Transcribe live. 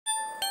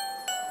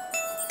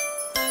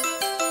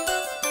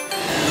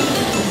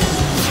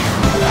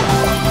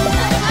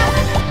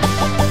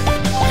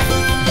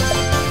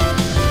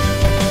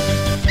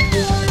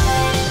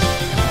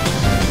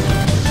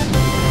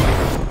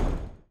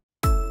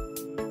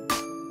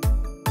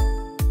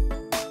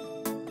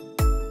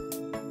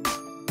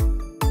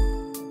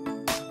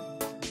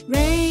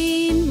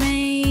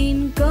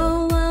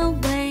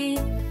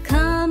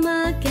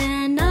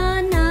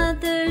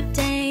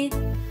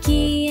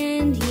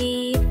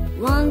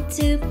want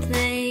to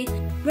play.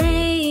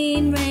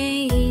 Rain,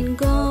 rain,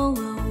 go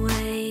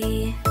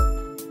away.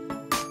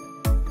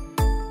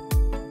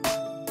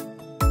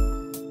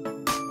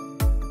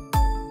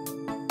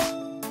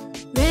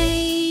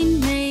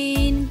 Rain,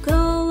 rain,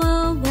 go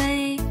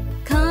away.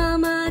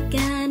 Come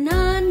again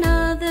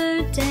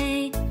another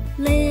day.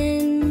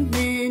 Lin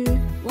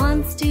Lin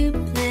wants to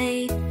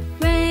play.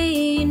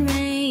 Rain,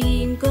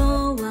 rain,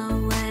 go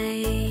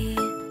away.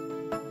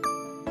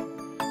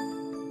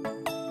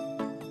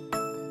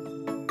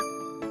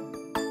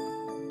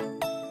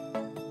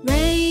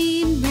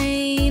 Rain,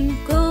 rain,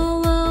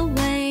 go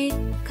away.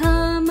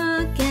 Come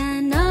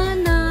again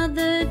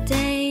another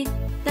day.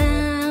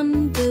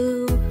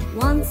 Bambu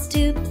wants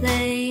to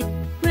play.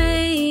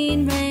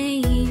 Rain,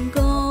 rain,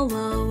 go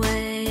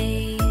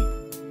away.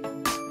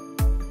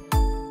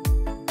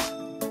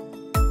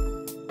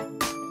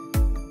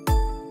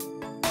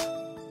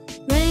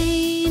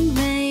 Rain,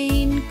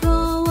 rain,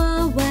 go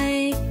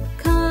away.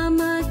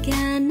 Come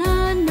again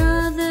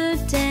another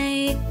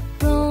day.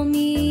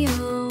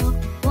 Romeo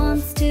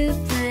wants to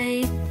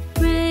play.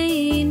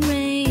 Rain,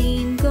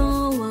 rain,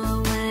 go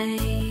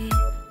away.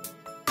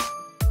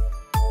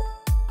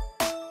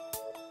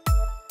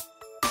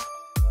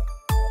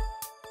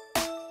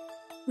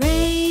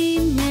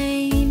 Rain,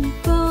 rain,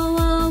 go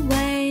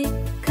away.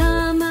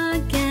 Come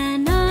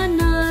again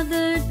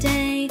another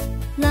day.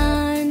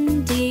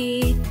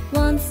 Lundi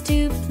wants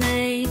to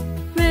play.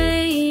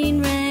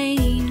 Rain,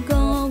 rain,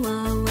 go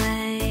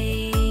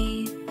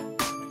away.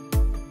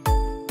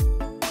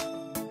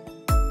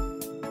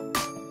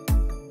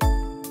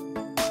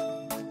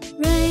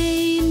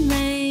 Rain,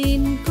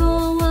 rain,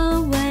 go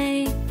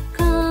away.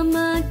 Come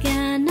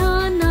again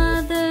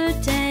another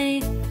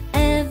day.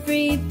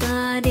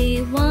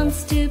 Everybody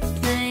wants to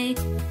play.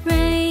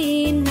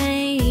 Rain,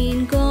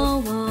 rain,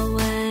 go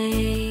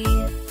away.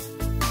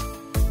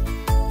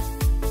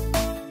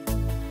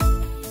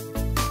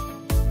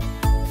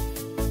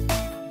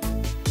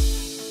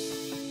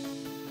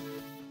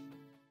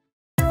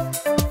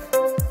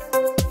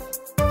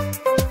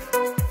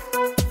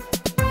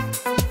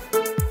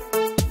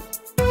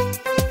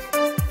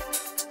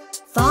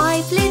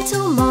 Five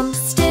little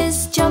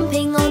monsters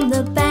jumping on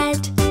the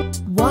bed.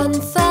 One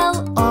fell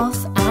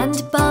off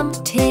and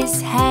bumped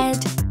his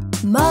head.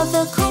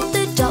 Mother called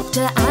the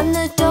doctor and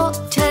the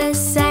doctor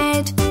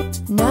said,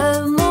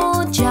 no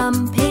more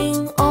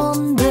jumping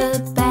on the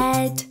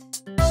bed.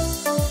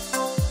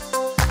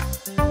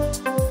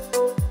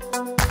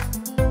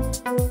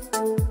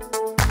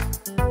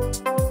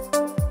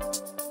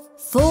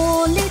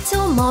 Four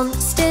little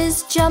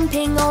monsters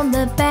jumping on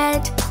the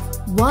bed.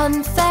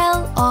 One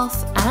fell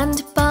off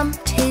and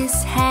bumped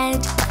his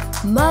head.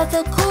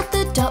 Mother called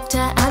the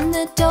doctor and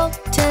the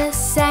doctor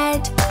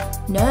said,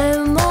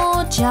 no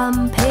more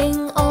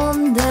jumping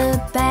on the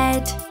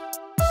bed.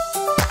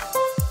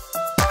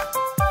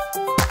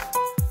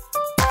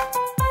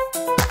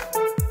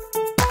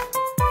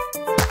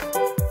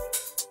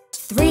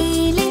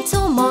 Three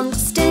little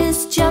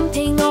monsters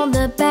jumping on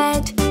the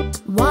bed.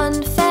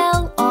 One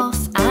fell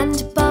off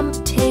and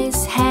bumped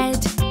his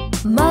head.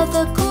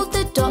 Mother called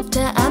the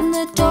doctor and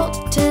the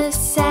doctor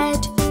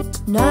said,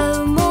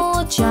 no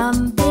more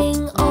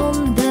jumping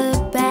on the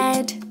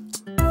bed.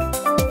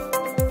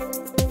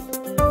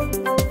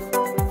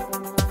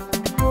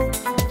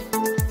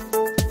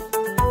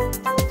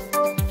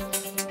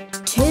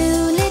 Two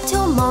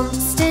little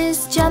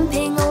monsters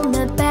jumping on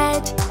the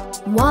bed.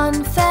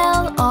 One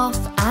fell off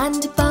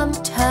and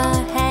bumped her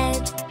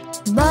head.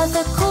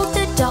 Mother called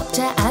the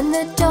doctor and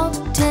the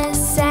doctor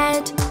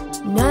said,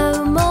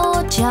 no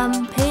more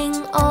jumping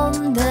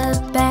on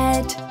the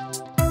bed.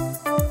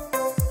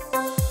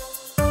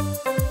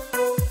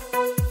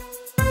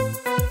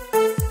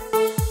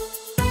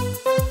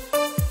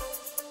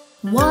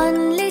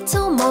 One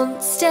little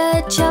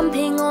monster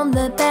jumping on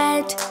the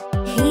bed.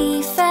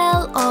 He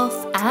fell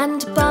off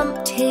and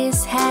bumped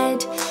his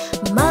head.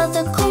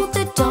 Mother called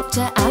the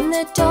doctor and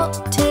the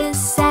doctor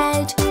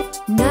said,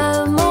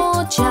 no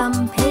more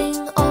jumping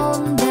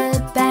on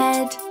the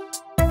bed.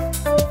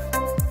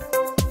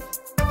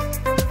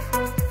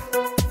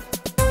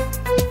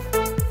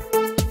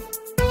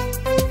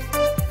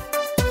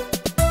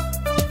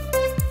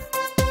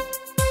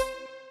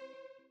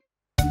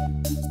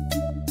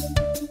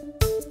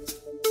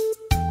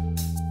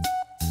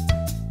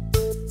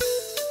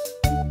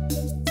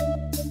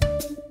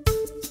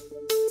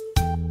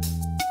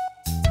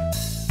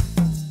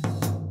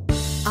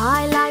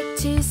 I like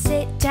to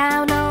sit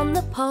down on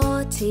the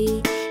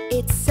potty.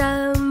 It's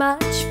so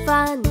much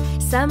fun.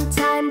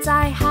 Sometimes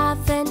I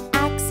have an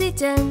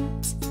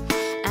accident,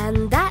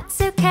 and that's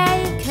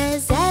okay,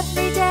 'cause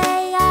every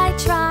day I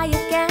try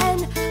again.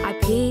 I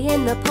pee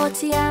in the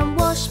potty and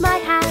wash my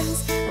hands.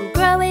 I'm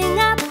growing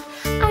up,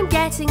 I'm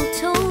getting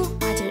tall.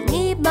 I don't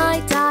need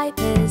my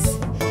diapers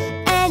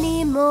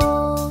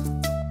anymore.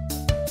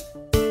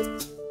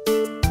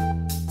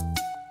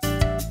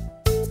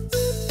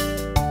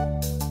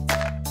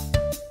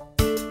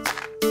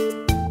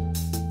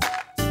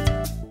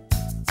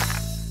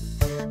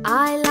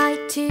 I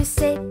like to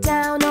sit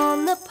down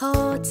on the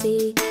potty.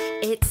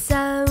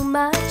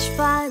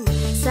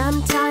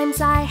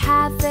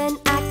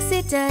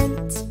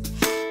 accident.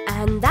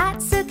 And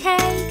that's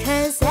okay,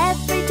 'cause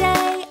every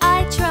day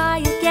I try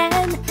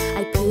again.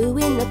 I poo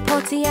in the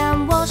potty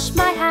and wash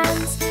my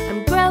hands.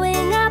 I'm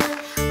growing up,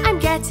 I'm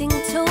getting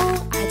tall.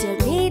 I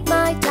don't need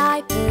my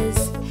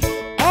diapers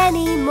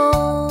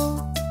anymore.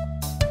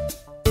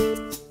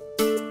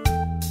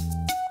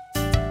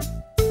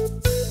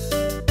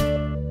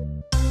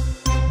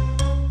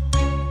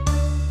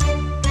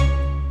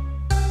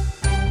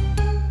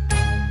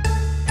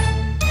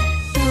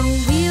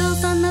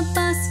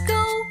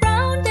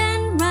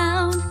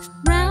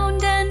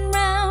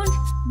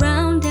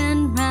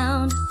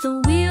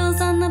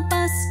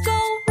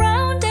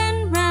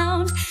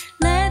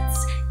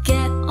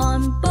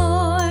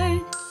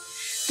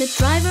 The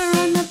driver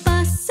on the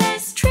bus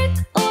says trick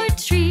or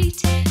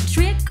treat,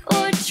 trick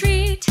or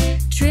treat,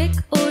 trick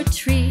or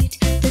treat.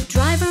 The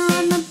driver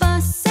on the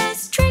bus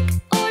says trick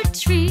or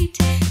treat,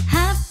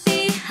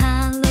 happy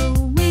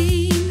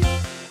Halloween.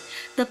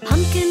 The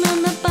pumpkin on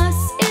the bus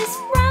is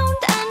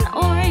round and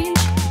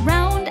orange,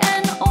 round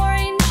and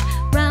orange,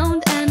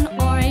 round and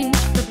orange.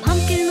 The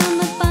pumpkin on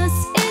the bus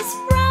is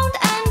round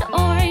and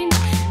orange,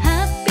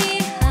 happy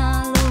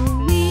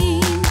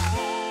Halloween.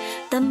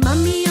 The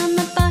mummy on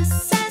the bus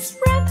says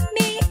wrap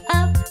me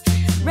up,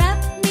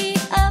 wrap me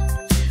up,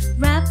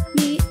 wrap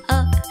me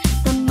up.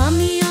 The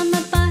mummy on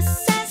the bus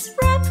says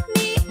wrap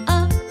me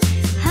up,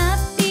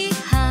 happy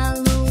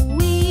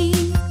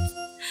Halloween.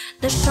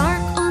 The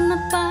shark on the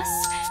bus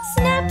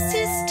snaps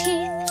his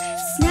teeth,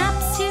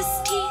 snaps his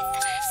teeth,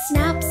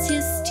 snaps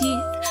his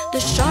teeth. The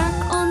shark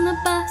on the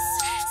bus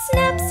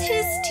snaps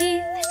his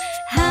teeth,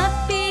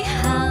 happy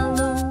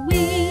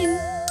Halloween.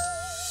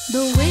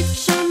 The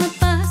witch on the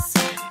bus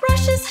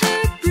brushes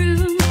her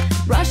broom,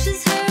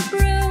 brushes her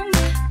broom,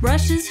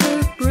 brushes her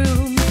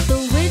broom. The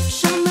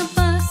witch on the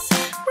bus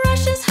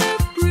brushes her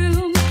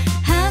broom,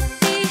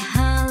 happy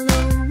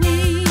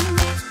Halloween.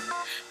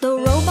 The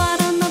robot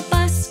on the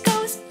bus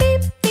goes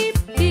beep, beep,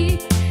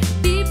 beep,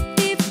 beep,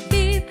 beep,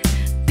 beep,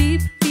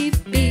 beep, beep,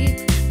 beep.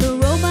 The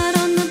robot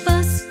on the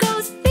bus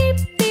goes beep,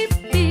 beep,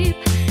 beep,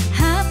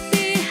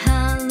 happy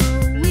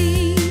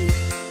Halloween.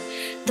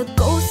 The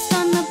ghost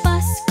on the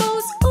bus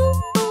goes ooh,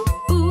 ooh,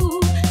 ooh,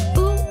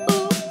 ooh,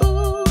 ooh,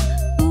 ooh,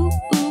 ooh,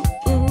 ooh,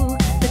 ooh.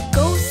 The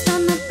ghost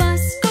on the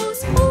bus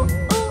goes ooh,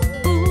 ooh,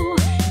 ooh,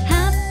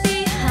 happy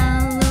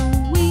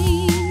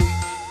Halloween.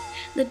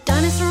 The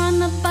dinosaur on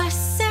the bus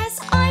says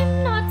I'm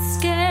not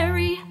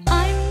scary,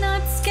 I'm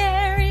not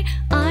scary,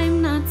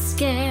 I'm not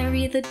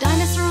scary. The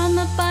dinosaur on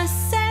the bus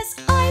says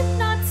I'm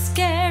not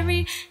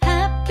scary,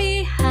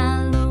 happy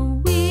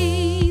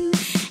Halloween.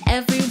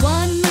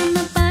 Everyone on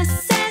the bus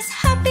says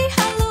happy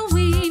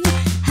Halloween,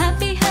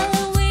 happy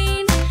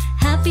Halloween,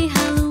 happy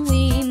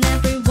Halloween.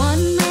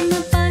 Everyone on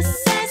the bus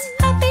says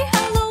happy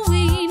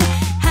Halloween,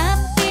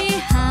 happy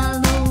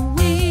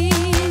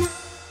Halloween.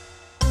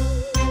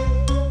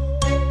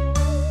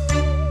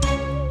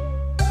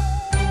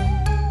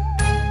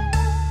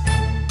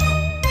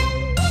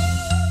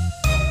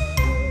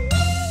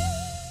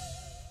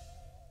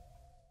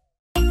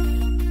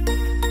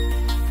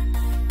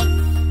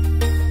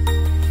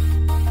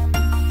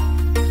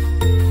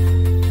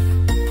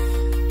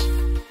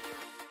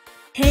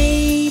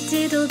 Hey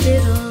diddle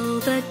diddle,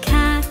 the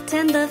cat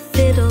and the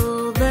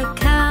fiddle, the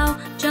cow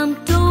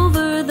jumped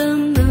over the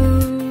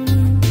moon.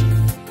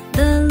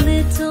 The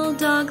little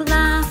dog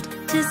laughed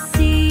to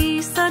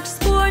see such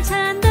sport,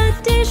 and the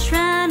dish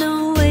ran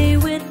away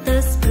with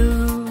the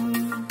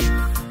spoon.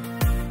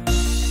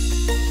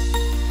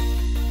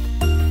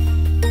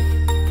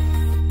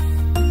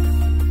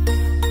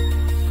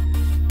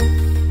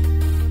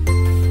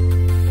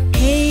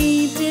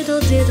 Hey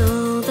diddle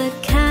diddle, the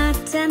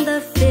cat and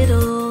the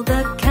fiddle,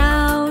 the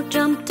cow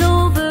jumped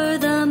over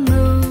the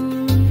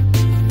moon.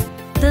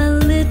 The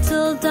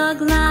little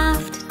dog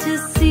laughed to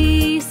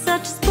see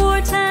such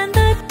sport, and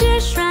the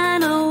dish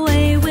ran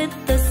away with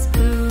the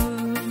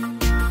spoon.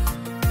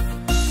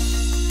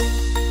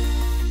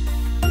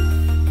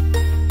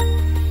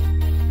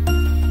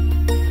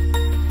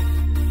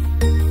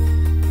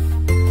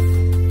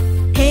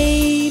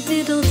 Hey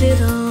diddle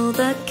diddle,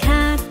 the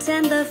cat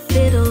and the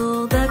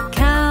fiddle, the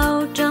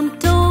cow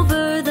jumped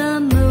over the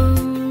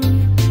moon.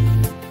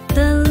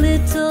 The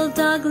little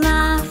dog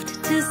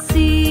laughed to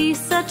see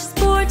such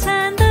sport,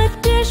 and the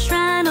dish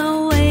ran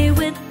away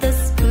with the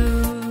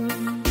spoon.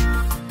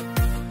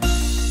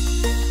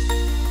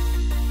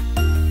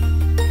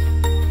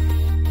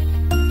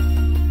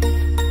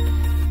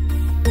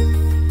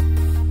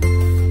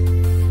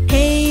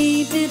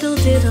 Hey diddle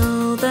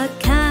diddle, the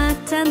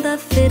cat and the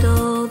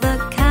fiddle, the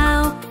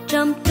cow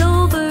jumped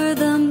over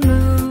the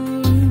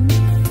moon.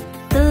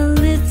 The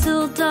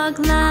little dog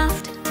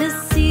laughed to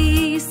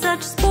see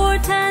such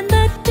sport, and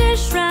the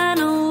dish ran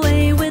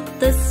away with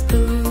the spoon.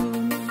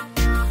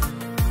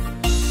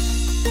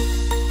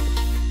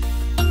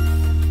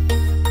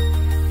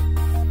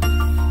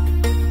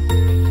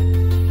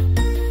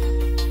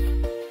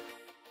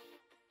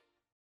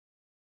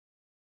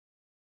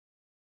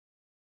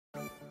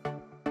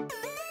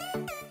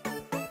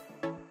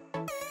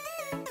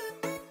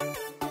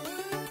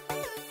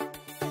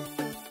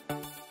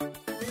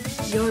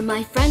 You're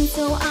my friend,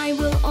 so I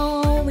will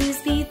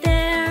always be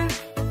there.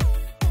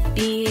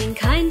 Being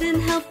kind and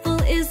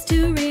helpful is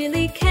to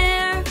really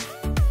care.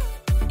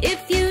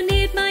 If you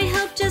need my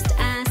help, just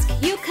ask.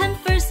 You come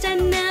first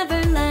and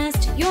never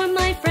last. You're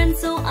my friend,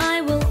 so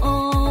I will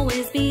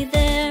always be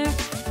there.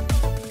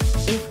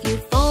 If you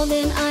fall,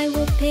 then I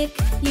will pick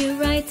you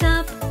right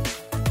up.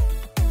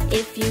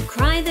 If you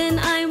cry, then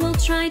I will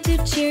try to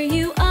cheer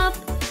you up.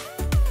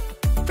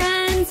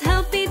 Friends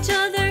help each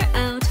other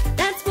out.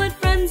 That's what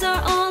friends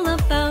are all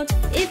about.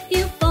 If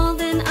you fall,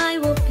 then I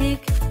will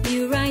pick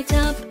you right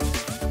up.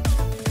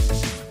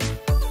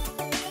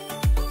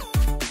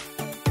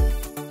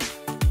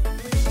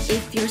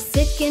 If you're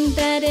sick in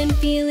bed and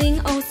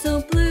feeling oh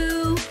so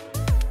blue,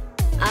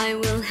 I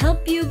will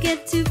help you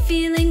get to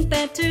feeling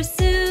better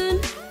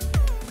soon.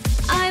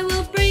 I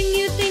will bring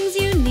you things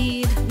you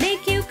need,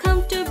 make you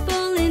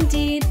comfortable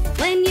indeed.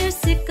 When you're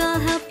sick, I'll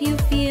help you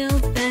feel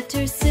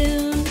better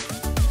soon.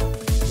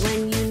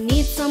 When you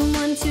need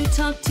someone to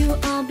talk to,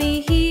 I'll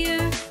be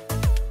here.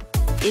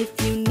 If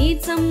you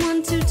need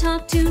someone to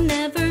talk to,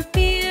 never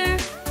fear.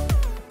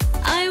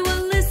 I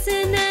will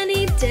listen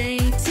any day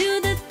to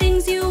the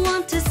things you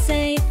want to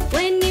say.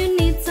 When you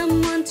need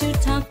someone to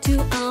talk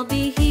to, I'll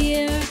be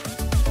here.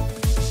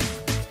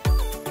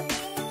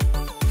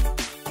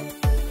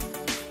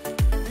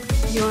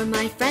 You're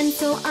my friend,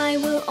 so I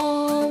will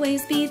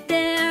always be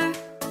there.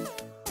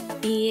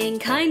 Being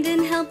kind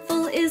and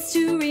helpful is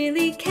to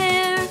really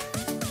care.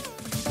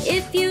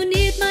 If you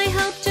need my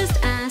help, just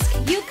ask.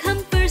 You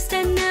come first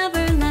and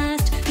never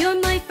last. You're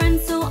my friend,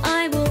 so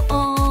I will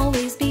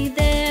always be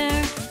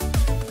there.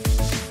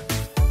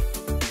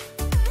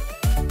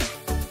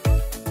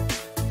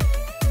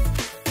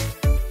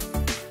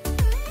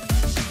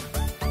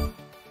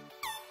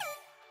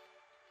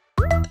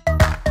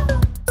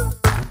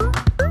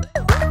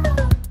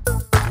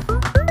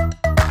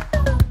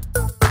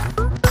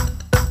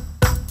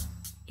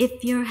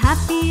 If you're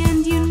happy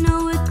and you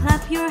know it,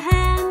 clap your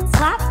hands.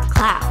 Clap,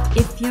 clap.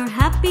 If you're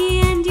happy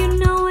and you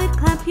know it,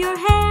 clap your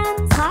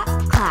hands. Clap,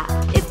 clap.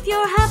 If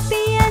you're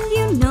happy and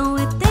you know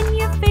it, then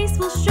your face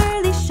will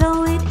surely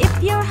show it.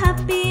 If you're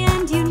happy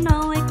and you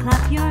know it,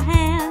 clap your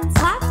hands.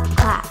 Clap,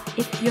 clap.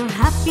 If you're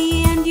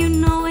happy and you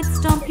know it,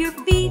 stomp your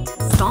feet.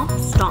 Stomp,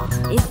 stomp.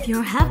 If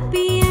you're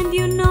happy and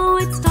you know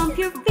it, stomp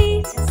your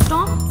feet.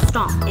 Stomp,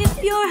 stomp.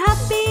 If you're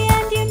happy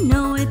and you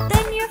know it,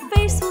 then your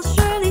face will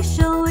surely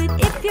show it.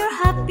 If you're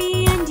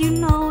happy and you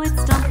know it,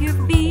 stomp your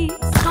feet.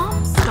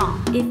 Stomp,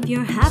 stomp. If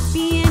you're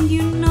happy and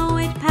you know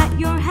it, pat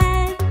your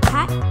head.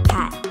 Pat,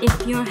 pat.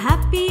 If you're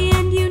happy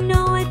and you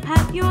know it,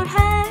 pat your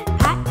head.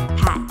 Pat,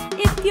 pat.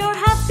 If you're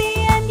happy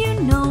and you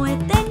know it,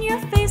 then your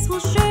face will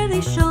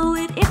surely show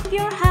it. If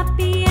you're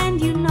happy and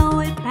you know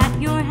it,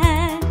 pat your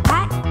head.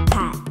 Pat,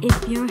 pat.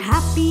 If you're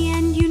happy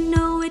and you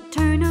know it,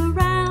 turn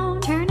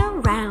around. Turn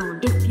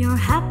around. If you're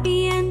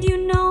happy and you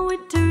know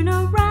it, turn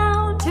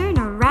around. Turn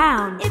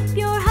around. If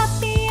you're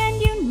happy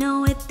and you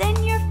know it, then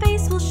your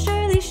face will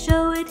surely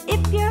show it.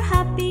 If you're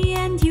happy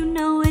and you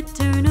know it,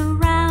 turn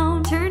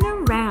around. Turn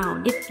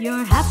around. If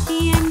you're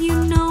happy and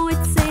you know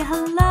it, say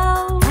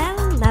hello.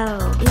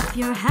 Hello. If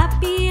you're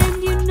happy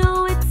and you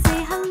know it,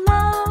 say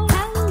hello.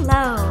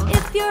 Hello.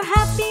 If you're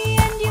happy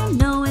and you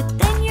know it,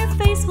 then your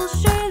face will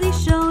surely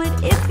show it.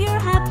 If you're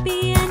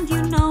happy and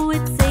you know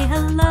it, say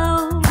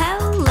hello.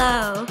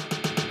 Hello.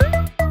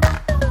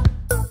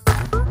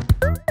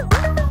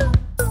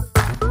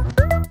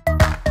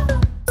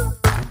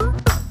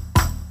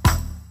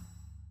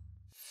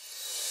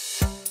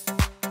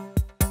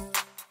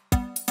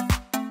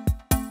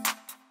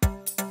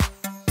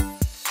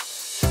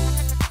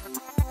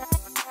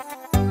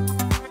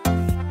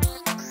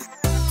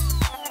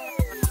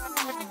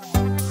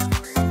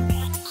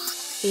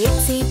 The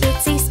itsy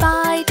bitsy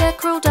spider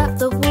crawled up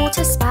the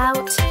water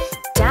spout.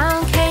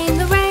 Down came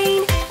the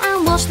rain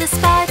and washed the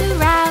spider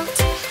out.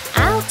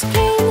 Out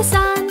came the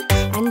sun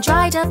and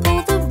dried up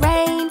all the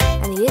rain.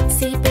 And the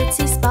itsy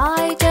bitsy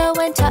spider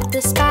went up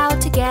the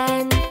spout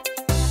again.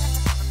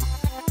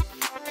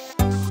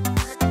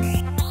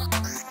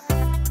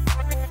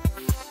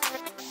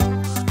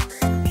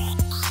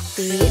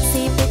 The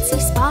itsy bitsy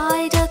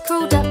spider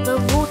crawled up the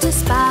water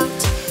spout.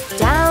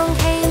 Down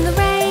came the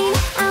rain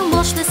and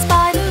washed the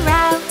spider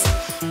out.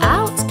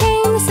 Out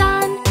came the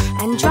sun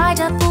and dried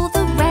up all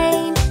the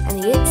rain.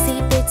 And the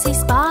itsy bitsy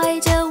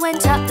spider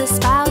went up the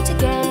spout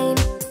again.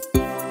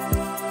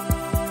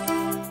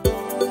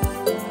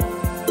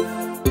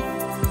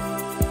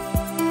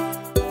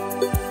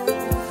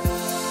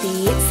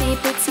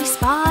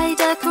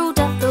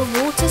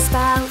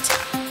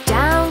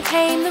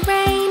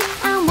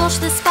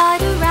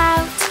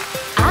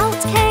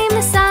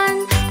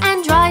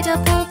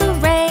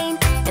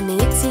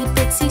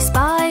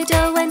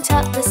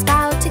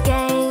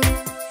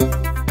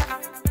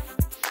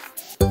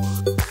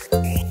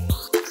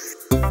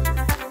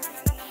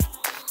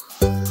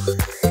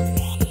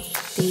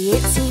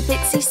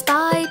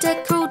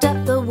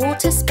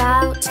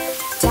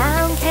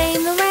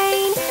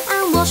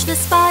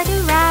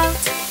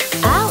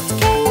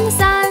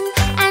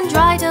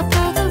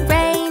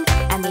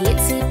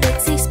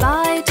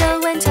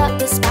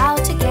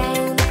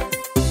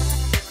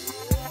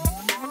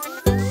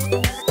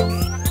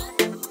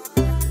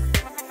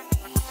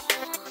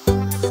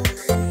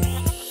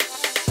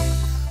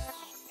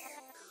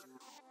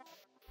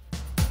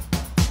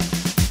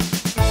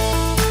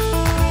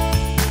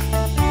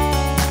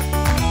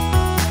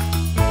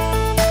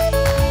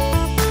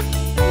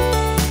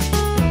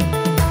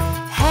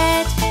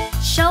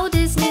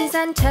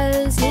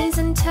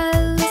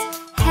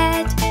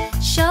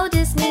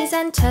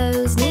 and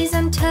toes, knees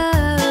and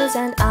toes,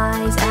 and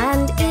eyes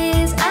and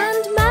ears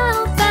and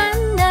mouth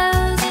and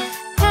nose.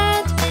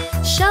 Head,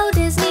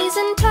 shoulders, knees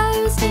and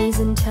toes, knees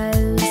and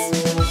toes.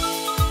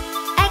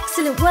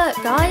 Excellent work,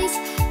 guys.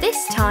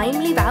 This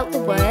time leave out the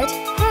word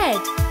head.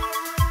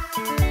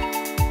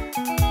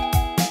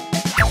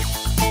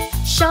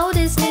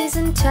 Shoulders, knees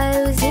and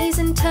toes, knees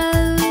and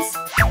toes.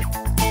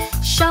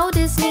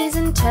 Shoulders, knees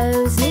and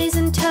toes, knees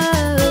and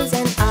toes,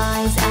 and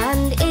eyes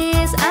and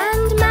ears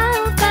and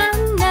mouth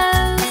and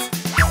nose.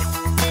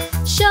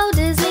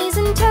 Shoulders, knees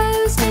and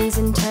toes, knees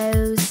and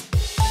toes.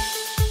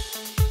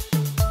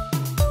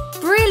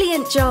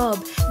 Brilliant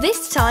job!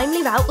 This time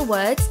leave out the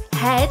words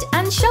head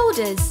and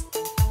shoulders.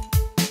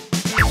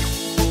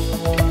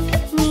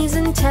 Knees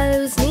and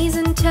toes, knees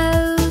and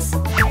toes.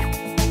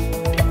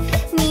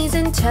 Knees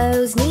and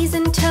toes, knees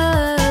and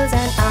toes,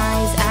 and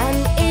eyes and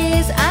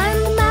ears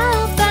and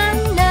mouth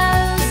and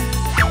nose.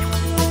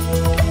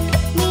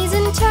 Knees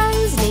and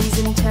toes, knees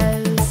and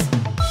toes.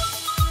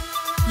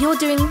 You're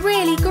doing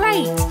really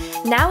great.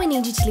 Now I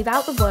need you to leave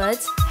out the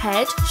words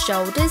head,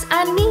 shoulders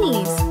and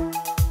knees.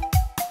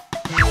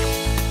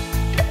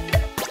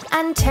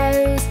 And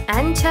toes,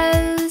 and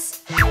toes.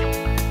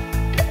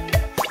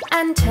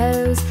 And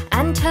toes,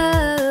 and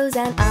toes,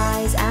 and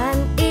eyes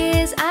and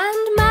ears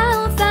and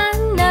mouth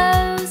and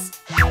nose.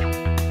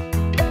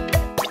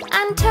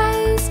 And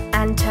toes,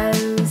 and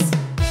toes.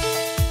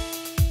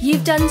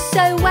 You've done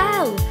so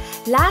well.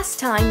 Last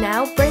time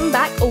now, bring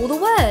back all the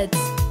words.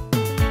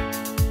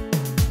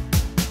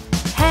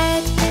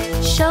 Head,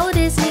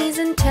 shoulders, knees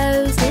and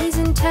toes, knees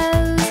and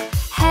toes.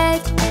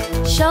 Head,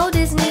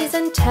 shoulders, knees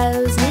and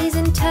toes, knees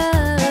and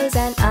toes,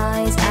 and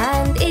eyes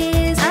and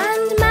ears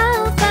and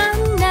mouth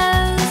and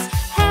nose.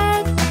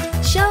 Head,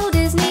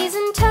 shoulders, knees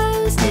and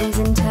toes, knees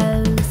and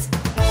toes.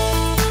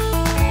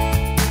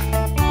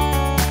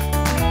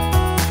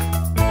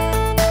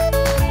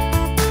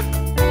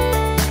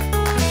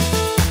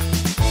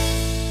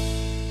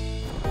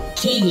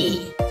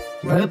 KiiYii,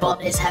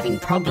 robot is having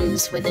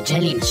problems with the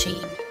jelly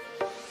machine.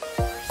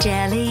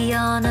 Jelly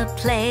on a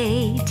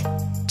plate,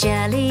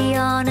 jelly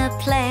on a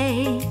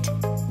plate.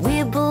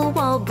 Wibble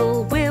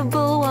wobble,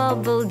 wibble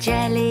wobble,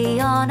 jelly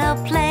on a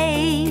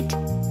plate.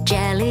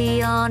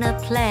 Jelly on a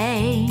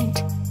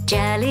plate,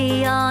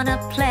 jelly on a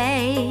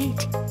plate.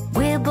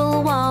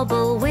 Wibble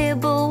wobble,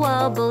 wibble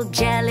wobble,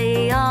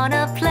 jelly on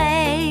a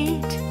plate.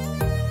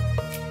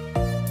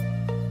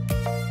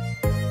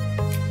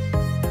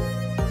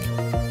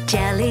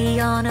 Jelly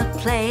on a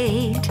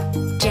plate,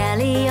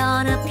 jelly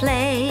on a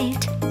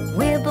plate.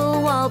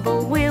 Wibble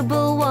wobble,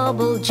 wibble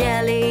wobble,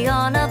 jelly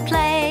on a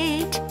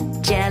plate.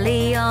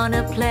 Jelly on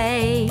a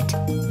plate,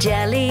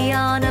 jelly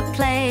on a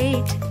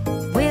plate.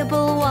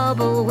 Wibble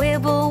wobble,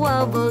 wibble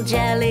wobble,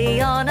 jelly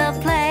on a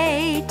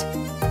plate.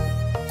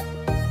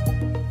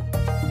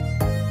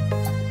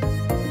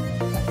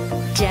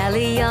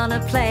 Jelly on a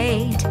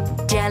plate,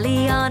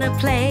 jelly on a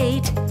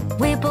plate.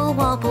 Wibble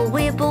wobble,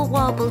 wibble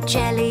wobble,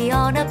 jelly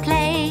on a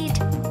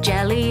plate.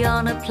 Jelly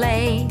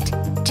on a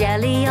plate,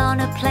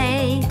 jelly on a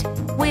plate.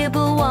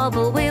 Wibble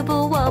wobble,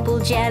 wibble wobble,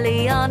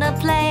 jelly on a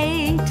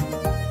plate.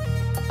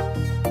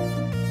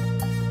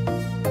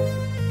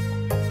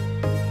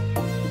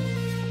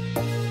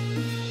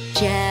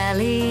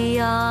 Jelly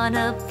on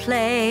a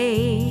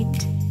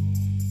plate,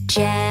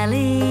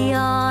 jelly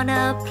on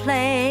a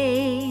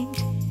plate.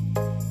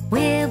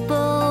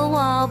 Wibble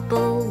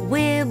wobble,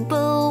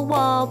 wibble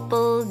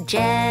wobble,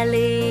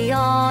 jelly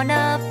on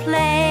a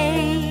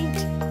plate.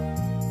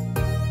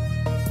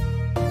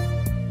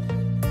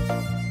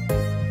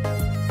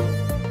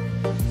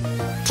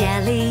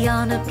 Jelly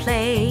on a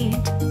plate,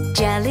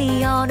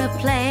 jelly on a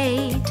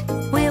plate.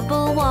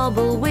 Wibble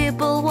wobble,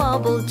 wibble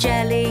wobble,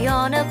 jelly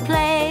on a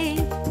plate.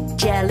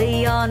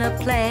 Jelly on a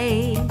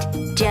plate,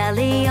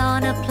 jelly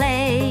on a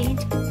plate.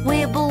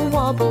 Wibble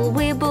wobble,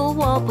 wibble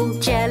wobble,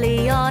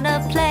 jelly on a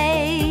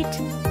plate.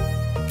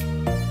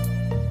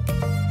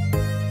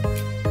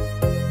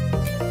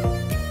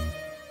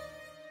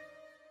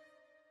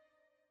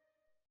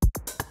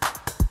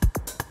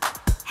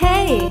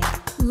 Hey,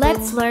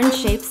 let's learn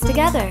shapes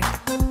together.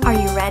 Are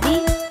you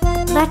ready?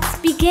 Let's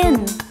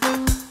begin.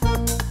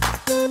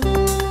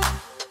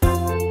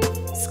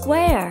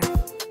 Square,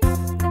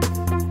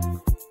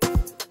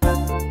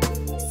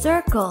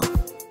 circle,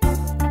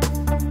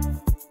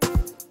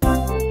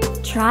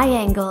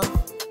 triangle,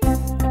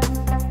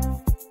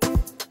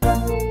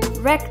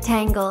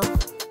 rectangle.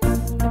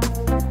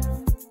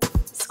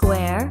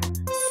 Square,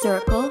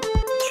 circle,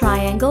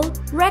 triangle,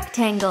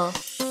 rectangle.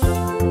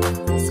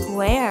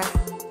 Square,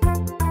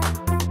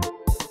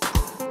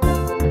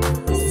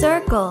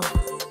 circle,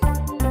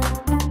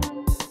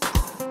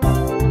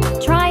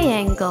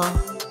 triangle,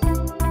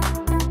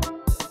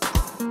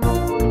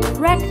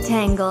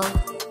 rectangle.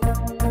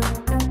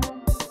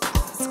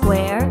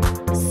 Square,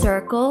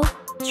 circle,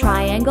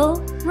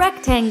 triangle,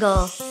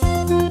 rectangle.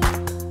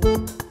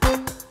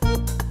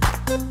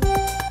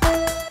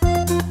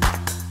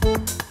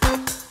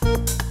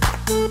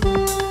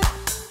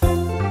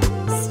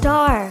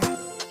 Star,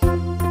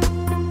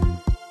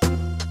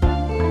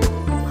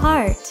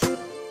 heart,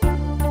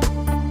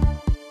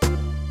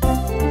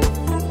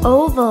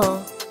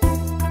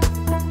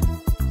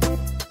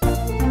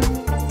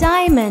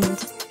 diamond.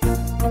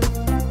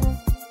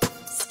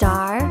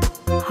 Star,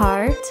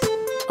 heart,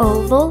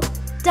 oval,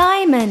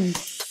 diamond.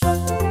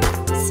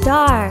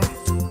 Star,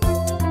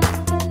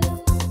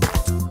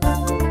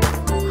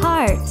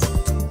 heart,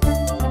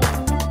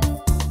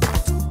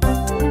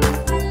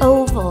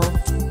 oval,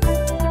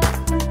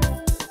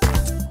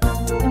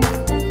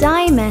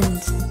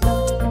 diamond.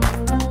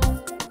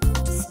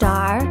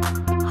 Star,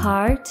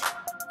 heart,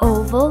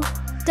 oval,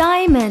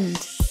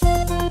 diamond.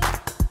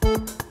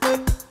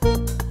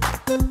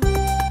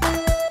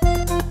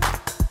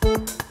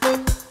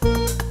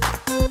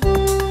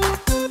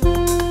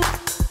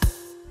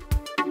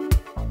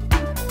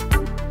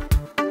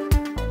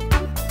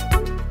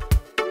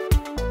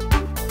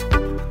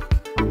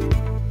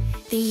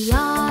 The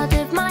yard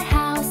of my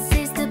house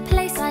is the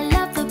place I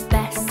love the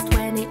best.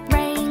 When it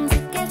rains,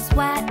 it gets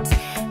wet,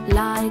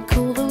 like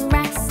all the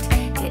rest.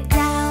 Get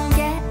down,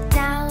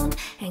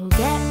 and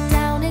get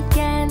down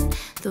again.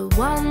 The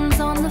ones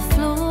on the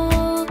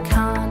floor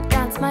can't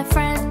dance, my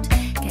friend.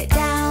 Get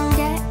down,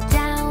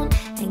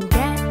 and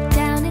get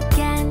down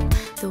again.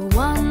 The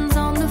ones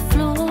on the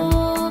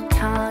floor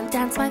can't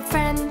dance, my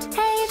friend.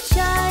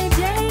 H-I-J-K-L-M-N-A.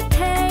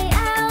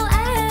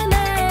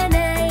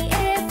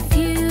 If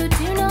you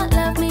do not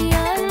love me,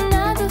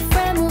 another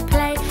friend will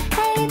play.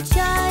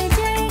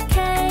 H-I-J-K-L-M-N-O.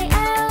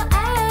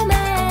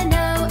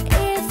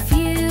 If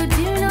you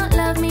do not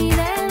love me,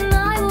 then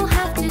I will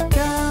have to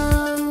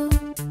go.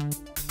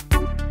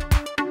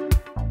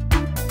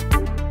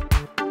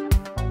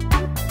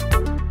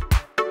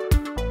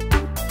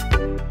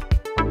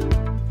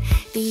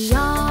 The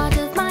yard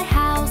of my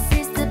house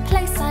is the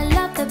place I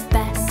love the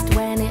best.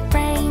 When it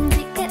rains,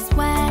 it gets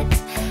wet,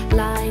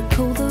 like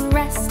all the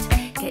rest.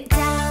 Get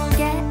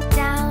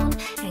down,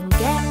 and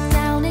get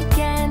down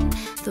again.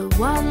 The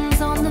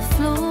ones on the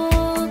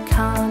floor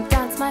can't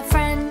dance, my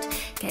friend.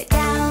 Get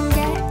down,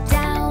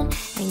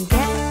 and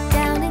get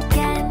down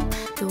again.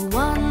 The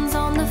ones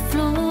on the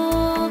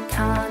floor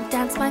can't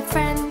dance, my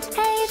friend.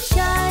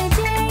 H-I-J-K-L-M-N-A.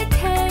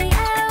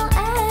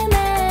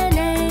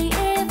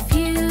 If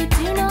you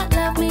do not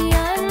love me,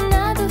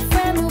 another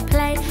friend will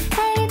play.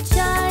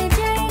 H-I-J-K-L-M-N-O.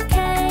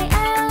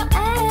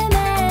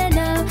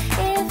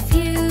 If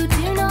you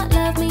do not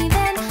love me,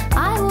 then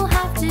I will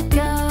have to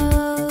go.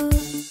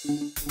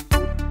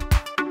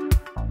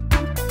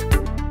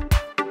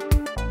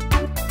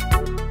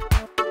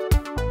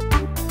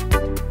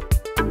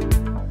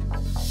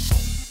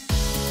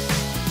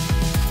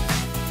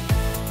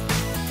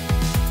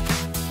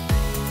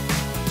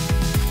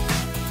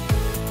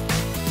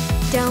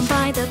 Down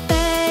by the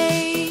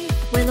bay,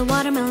 where the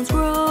watermelons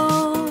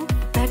grow,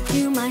 back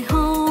to my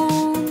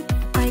home,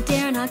 I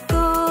dare not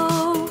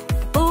go.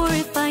 Or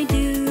if I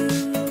do,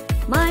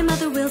 my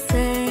mother will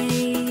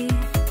say,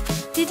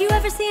 did you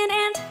ever see an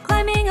ant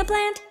climbing a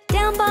plant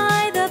down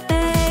by the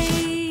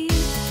bay?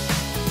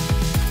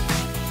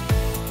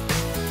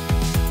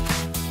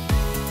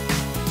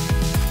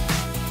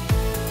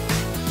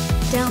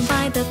 Down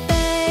by the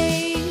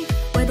bay,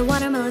 where the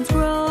watermelons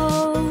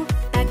grow,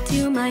 back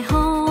to my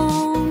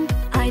home,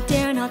 I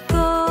dare not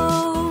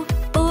go.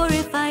 Or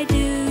if I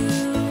do,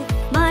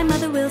 my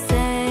mother will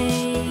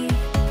say,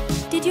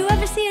 did you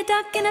ever see a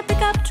duck in a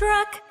pickup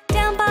truck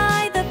down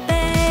by the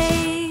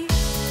bay?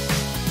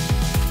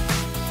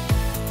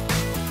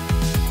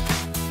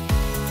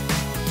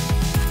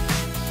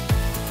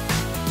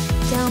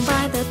 Down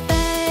by the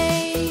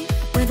bay,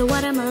 where the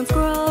watermelons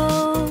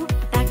grow,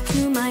 back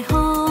to my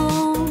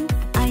home,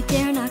 I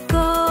dare not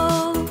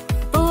go.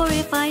 Or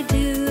if I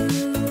do,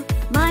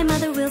 my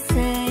mother will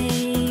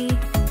say,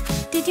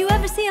 did you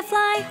ever see a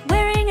fly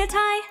wearing a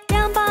tie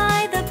down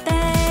by the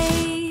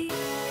bay?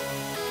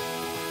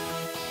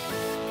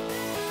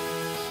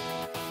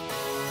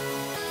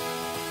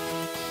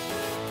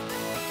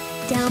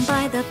 Down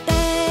by the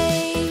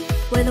bay,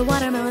 where the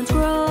watermelons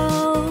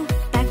grow,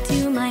 back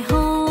to my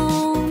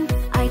home,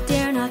 I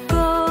dare not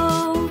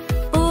go.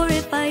 Or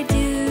if I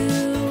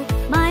do,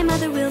 my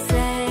mother will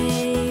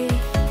say,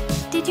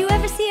 did you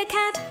ever see a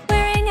cat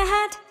wearing a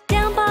hat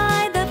down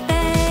by the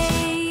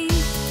bay?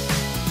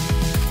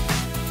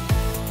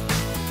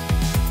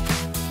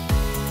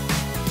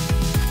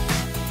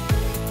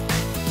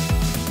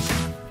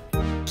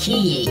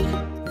 KiiYii,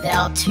 there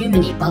are too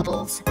many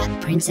bubbles at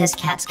Princess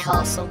Cat's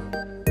castle.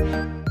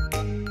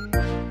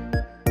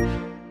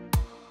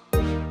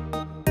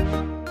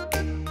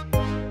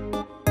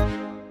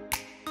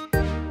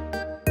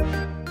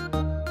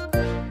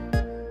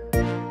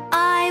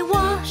 I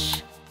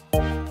wash,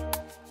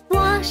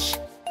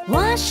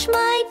 wash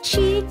my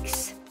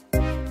cheeks.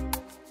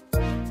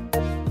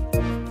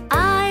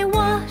 I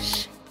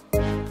wash,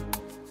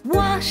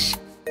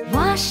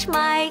 wash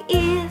my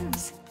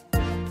ears.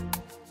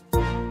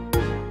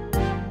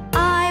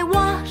 I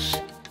wash,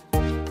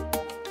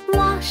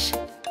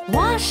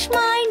 wash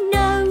my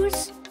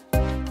nose.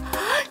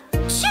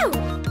 Shoo!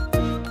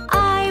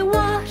 I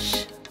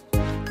wash,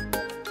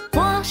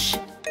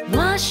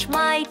 wash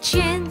my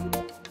chin.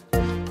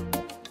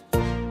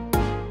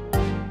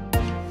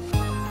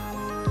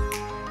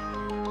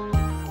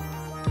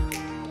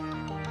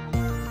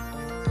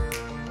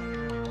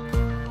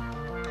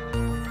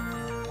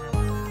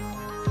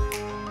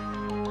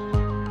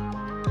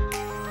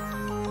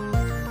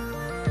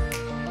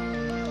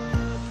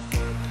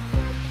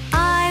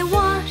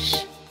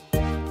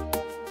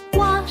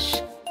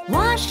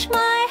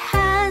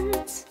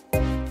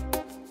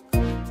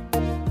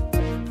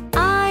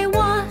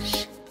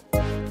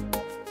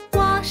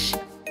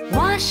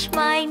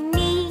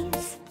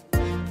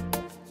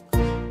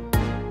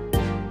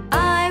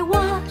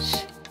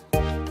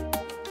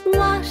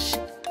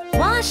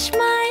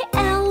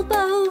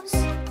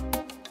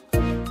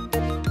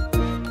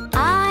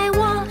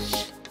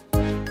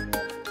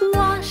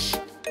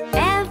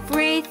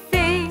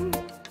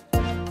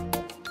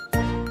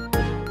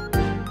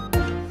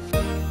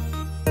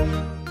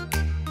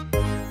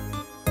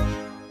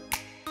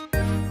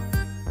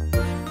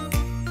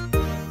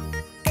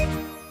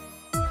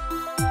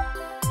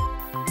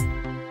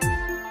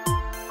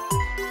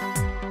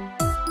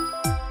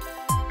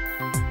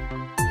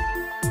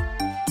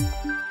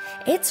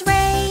 It's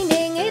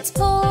raining, it's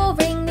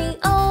pouring, the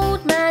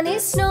old man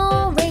is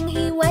snoring.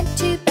 He went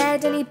to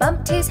bed and he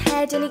bumped his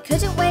head and he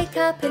couldn't wake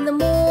up in the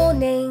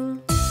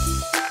morning.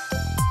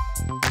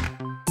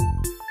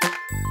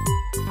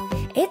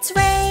 It's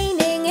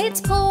raining,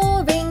 it's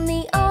pouring,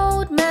 the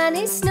old man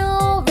is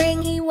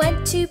snoring. He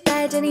went to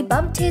bed and he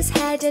bumped his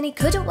head and he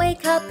couldn't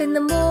wake up in the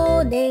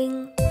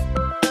morning.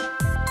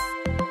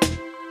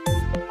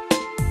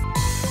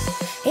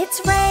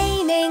 It's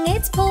raining,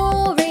 it's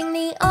pouring,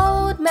 the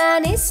old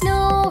man is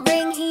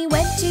snoring. He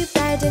went to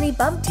bed and he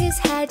bumped his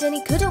head and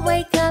he couldn't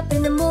wake up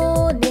in the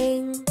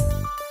morning.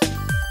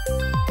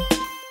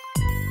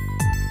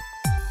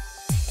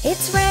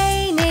 It's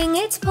raining,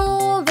 it's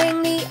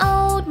pouring, the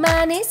old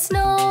man is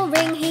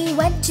snoring. He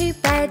went to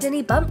bed and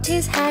he bumped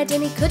his head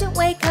and he couldn't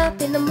wake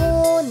up in the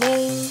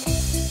morning.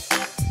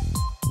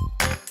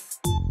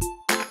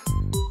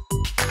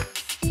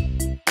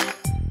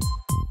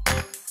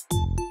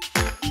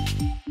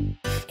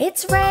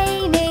 It's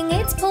raining,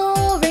 it's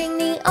pouring,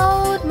 the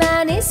old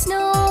man is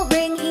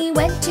snoring. He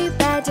went to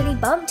bed and he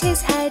bumped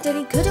his head and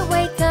he couldn't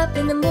wake up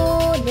in the